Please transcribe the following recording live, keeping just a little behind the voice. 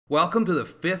Welcome to the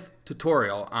 5th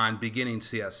tutorial on beginning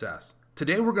CSS.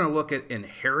 Today we're going to look at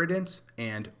inheritance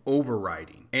and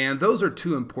overriding. And those are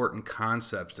two important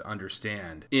concepts to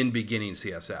understand in beginning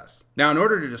CSS. Now, in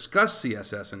order to discuss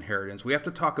CSS inheritance, we have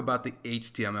to talk about the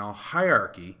HTML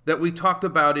hierarchy that we talked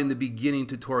about in the beginning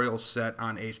tutorial set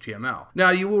on HTML. Now,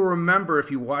 you will remember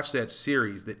if you watched that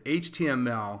series that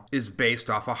HTML is based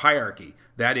off a hierarchy.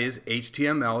 That is,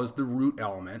 HTML is the root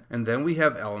element, and then we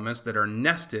have elements that are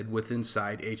nested within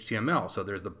inside HTML. So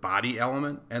there's the body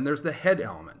element and there's the head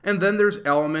element. And then there's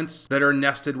elements that are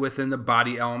nested within the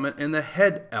body element and the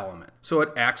head element. So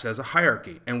it acts as a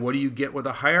hierarchy. And what do you get with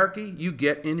a hierarchy? You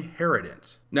get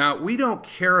inheritance. Now, we don't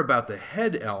care about the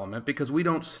head element because we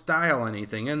don't style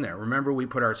anything in there. Remember, we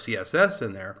put our CSS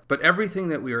in there, but everything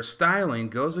that we are styling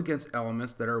goes against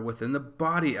elements that are within the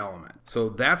body element. So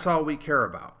that's all we care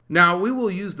about. Now, we will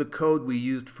use the code we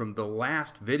used from the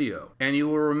last video, and you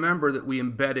will remember that we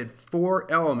embedded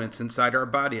 4 elements inside our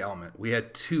body element. We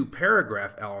had 2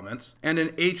 paragraph elements and an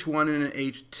H1 and an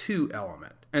H2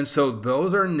 element. And so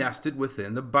those are nested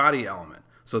within the body element.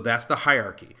 So that's the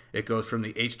hierarchy. It goes from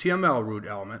the HTML root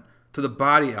element to the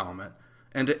body element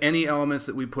and to any elements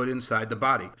that we put inside the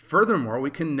body. Furthermore, we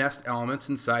can nest elements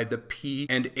inside the P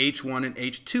and H1 and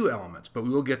H2 elements, but we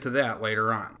will get to that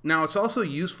later on. Now, it's also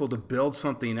useful to build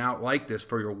something out like this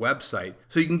for your website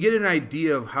so you can get an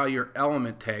idea of how your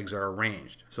element tags are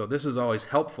arranged. So this is always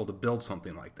helpful to build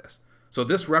something like this. So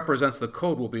this represents the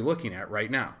code we'll be looking at right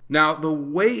now. Now, the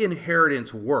way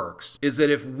inheritance works is that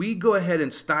if we go ahead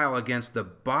and style against the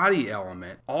body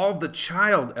element, all of the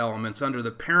child elements under the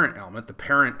parent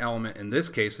element in this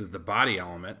case is the body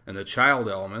element, and the child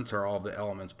elements are all of the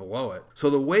elements below it. So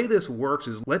the way this works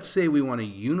is, let's say we want to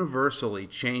universally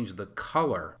change the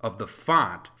color of the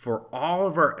font for all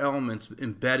of our elements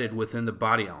embedded within the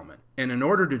body element. And in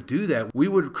order to do that, we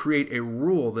would create a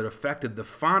rule that affected the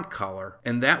font color,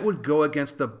 and that would go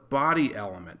against the body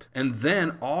element. And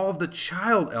then all of the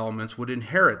child elements would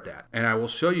inherit that. And I will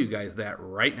show you guys that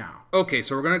right now. Okay,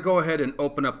 so we're going to go ahead and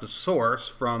open up the source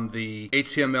from the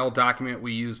HTML document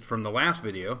we used from the last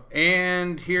video.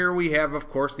 And here we have, of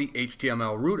course, the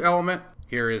HTML root element.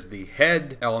 Here is the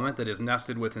head element that is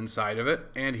nested with inside of it,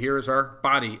 and here is our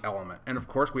body element. And of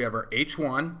course we have our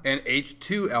H1 and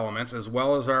H2 elements as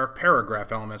well as our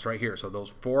paragraph elements right here. So those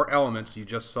 4 elements you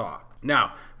just saw.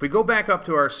 Now, if we go back up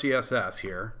to our CSS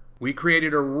here, we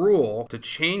created a rule to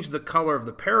change the color of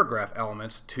the paragraph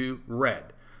elements to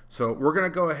red. So we're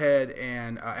going to go ahead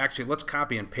and actually let's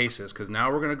copy and paste this, because now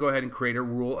we're going to go ahead and create a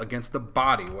rule against the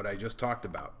body, what I just talked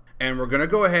about. And we're going to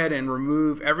go ahead and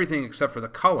remove everything except for the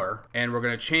color, and we're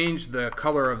going to change the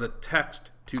color of the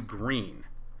text to green.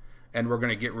 And we're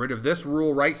going to get rid of this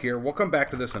rule right here. We'll come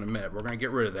back to this in a minute. We're going to get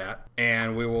rid of that.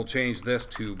 And we will change this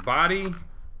to body.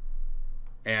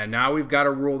 And now we've got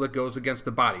a rule that goes against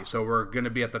the body. So we're going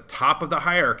to be at the top of the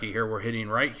hierarchy here. We're hitting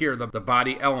right here the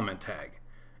body element tag.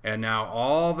 And now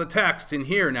all the text in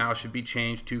here now should be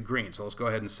changed to green. So let's go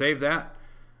ahead and save that.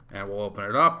 And we'll open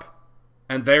it up.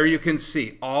 And there you can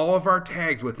see all of our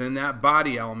tags within that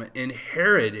body element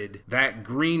inherited that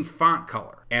green font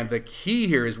color. And the key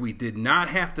here is we did not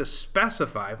have to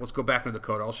specify. Let's go back to the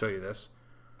code. I'll show you this.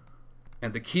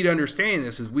 And the key to understanding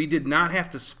this is we did not have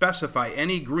to specify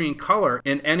any green color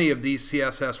in any of these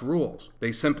CSS rules.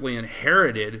 They simply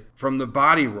inherited from the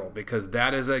body rule because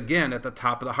that is, again, at the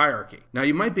top of the hierarchy. Now,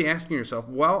 you might be asking yourself,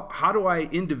 well, how do I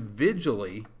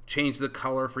individually change the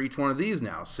color for each one of these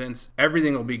now, since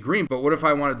everything will be green? But what if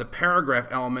I wanted the paragraph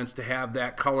elements to have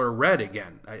that color red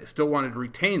again? I still wanted to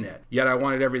retain that, yet I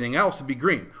wanted everything else to be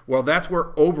green. Well, that's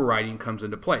where overriding comes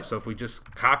into play. So if we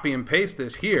just copy and paste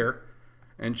this here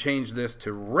and change this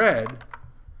to red,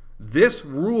 this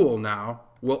rule now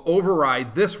will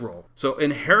override this rule. So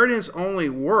inheritance only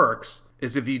works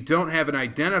is if you don't have an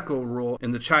identical rule in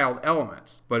the child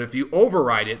elements. But if you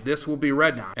override it, this will be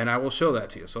red now. And I will show that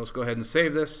to you. So let's go ahead and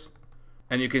save this.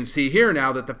 And you can see here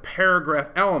now that the paragraph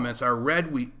elements are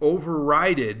red. We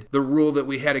overrided the rule that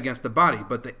we had against the body.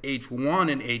 But the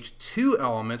H1 and H2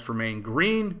 elements remain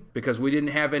green because we didn't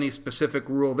have any specific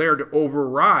rule there to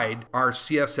override our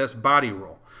CSS body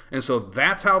rule. And so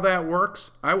that's how that works.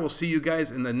 I will see you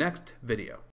guys in the next video.